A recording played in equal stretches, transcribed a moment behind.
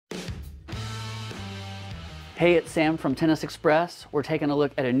Hey, it's Sam from Tennis Express. We're taking a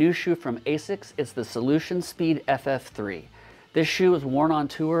look at a new shoe from ASICS. It's the Solution Speed FF3. This shoe was worn on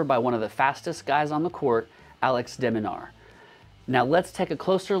tour by one of the fastest guys on the court, Alex de Minaur. Now let's take a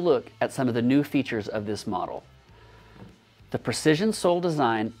closer look at some of the new features of this model. The precision sole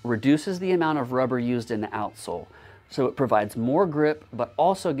design reduces the amount of rubber used in the outsole, so it provides more grip but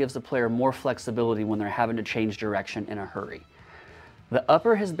also gives the player more flexibility when they're having to change direction in a hurry. The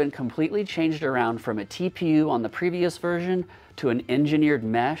upper has been completely changed around from a TPU on the previous version to an engineered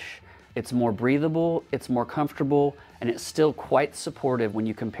mesh. It's more breathable, it's more comfortable, and it's still quite supportive when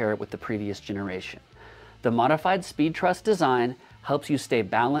you compare it with the previous generation. The modified SPEEDTRUSS design helps you stay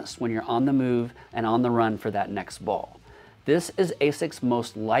balanced when you're on the move and on the run for that next ball. This is ASICS'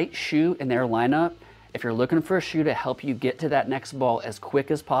 most light shoe in their lineup. If you're looking for a shoe to help you get to that next ball as quick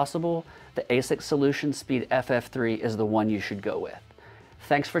as possible, the ASICS Solution Speed FF3 is the one you should go with.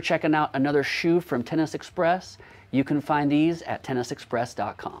 Thanks for checking out another shoe from Tennis Express. You can find these at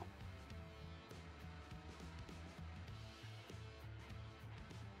tennisexpress.com.